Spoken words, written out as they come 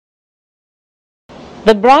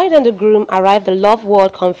The bride and the groom arrived at the Love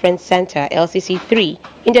World Conference Center, LCC3,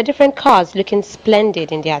 in their different cars, looking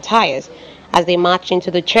splendid in their attires as they marched into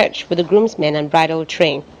the church with the groomsmen and bridal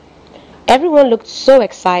train. Everyone looked so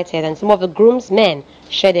excited, and some of the groomsmen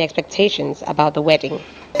shared their expectations about the wedding.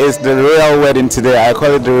 It's the royal wedding today. I call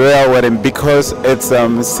it the royal wedding because it's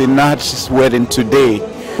Sinach's wedding today.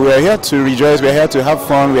 We are here to rejoice, we are here to have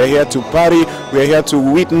fun, we are here to party, we are here to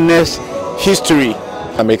witness history.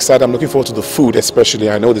 I'm excited. I'm looking forward to the food, especially.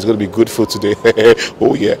 I know there's going to be good food today.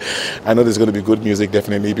 Oh yeah, I know there's going to be good music,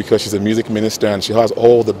 definitely, because she's a music minister and she has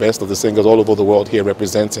all the best of the singers all over the world here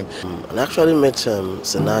representing. I actually met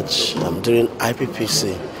Sinach during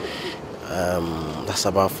IPPC. That's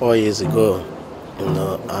about 4 years ago,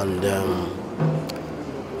 and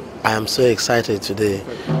I am so excited today.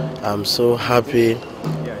 I'm so happy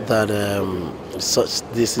that such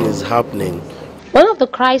this is happening. One of the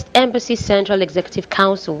Christ Embassy Central Executive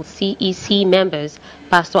Council CEC members,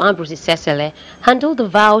 Pastor Ambrose Cecile, handled the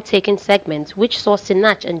vow-taking segment, which saw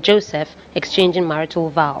Sinach and Joseph exchanging marital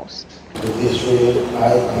vows. This way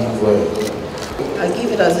I give way. I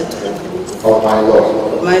give it as a token of my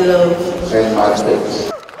love. Of my love. And my faith.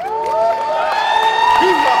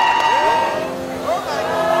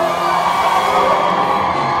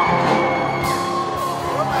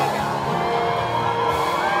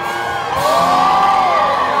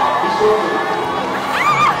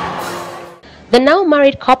 The now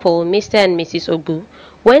married couple, Mr. and Mrs. Ogu,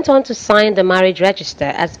 went on to sign the marriage register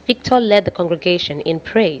as Victor led the congregation in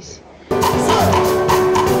praise.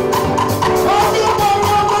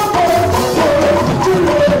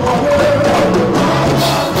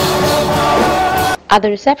 At the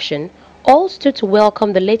reception, all stood to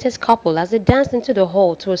welcome the latest couple as they danced into the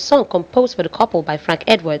hall to a song composed for the couple by Frank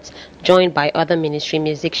Edwards, joined by other ministry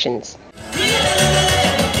musicians.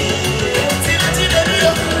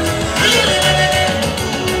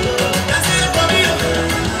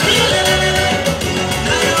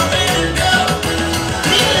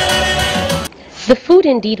 The food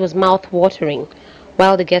indeed was mouth-watering.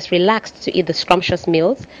 While the guests relaxed to eat the scrumptious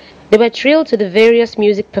meals, they were thrilled to the various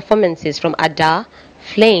music performances from Ada,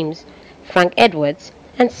 Flames, Frank Edwards,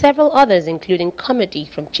 and several others, including Comedy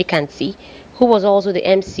from Chikansi, who was also the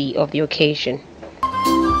MC of the occasion.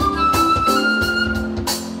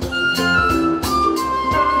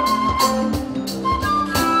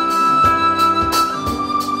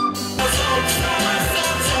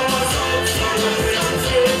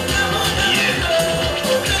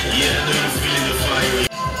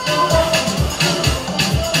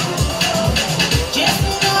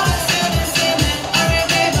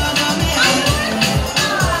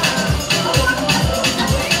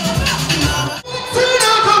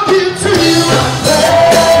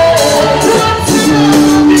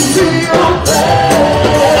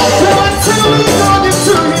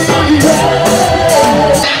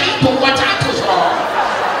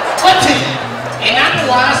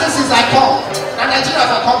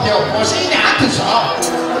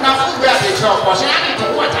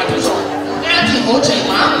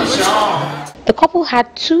 The couple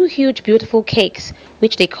had two huge beautiful cakes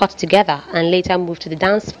which they cut together and later moved to the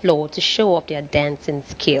dance floor to show off their dancing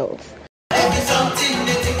skills.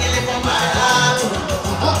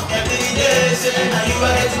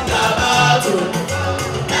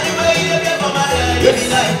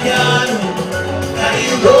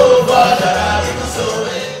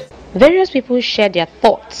 Various people shared their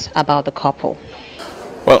thoughts about the couple.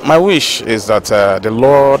 Well, my wish is that the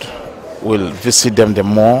Lord will visit them the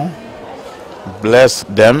more, bless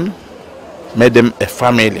them, make them a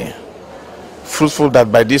family. Fruitful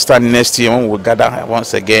that by this time next year when we gather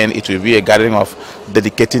once again, it will be a gathering of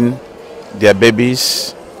dedicating their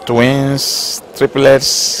babies, twins,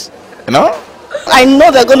 triplets, I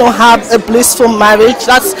know they're going to have a blissful marriage.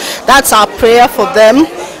 That's our prayer for them,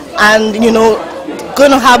 and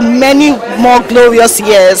going to have many more glorious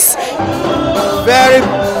years. Very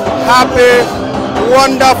happy,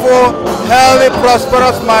 wonderful, healthy,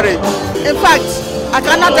 prosperous marriage. In fact, I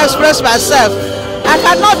cannot express myself. I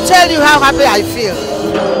cannot tell you how happy I feel.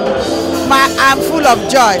 I'm full of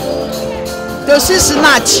joy. To see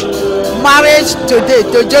Sinach marriage today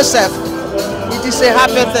to Joseph, it is a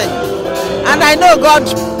happy thing. And I know God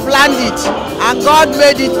planned it and God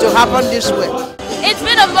made it to happen this way. It's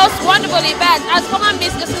been a most wonderful event as former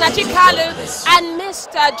Mr. Sinachi Kalu and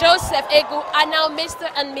Mr. Joseph Egu are now Mr.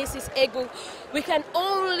 and Mrs. Egu. We can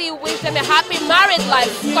only wish them a happy married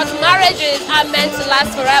life because marriages are meant to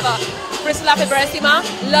last forever. Priscilla Feberesima,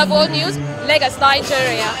 Love World News, Lagos,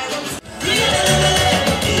 Nigeria.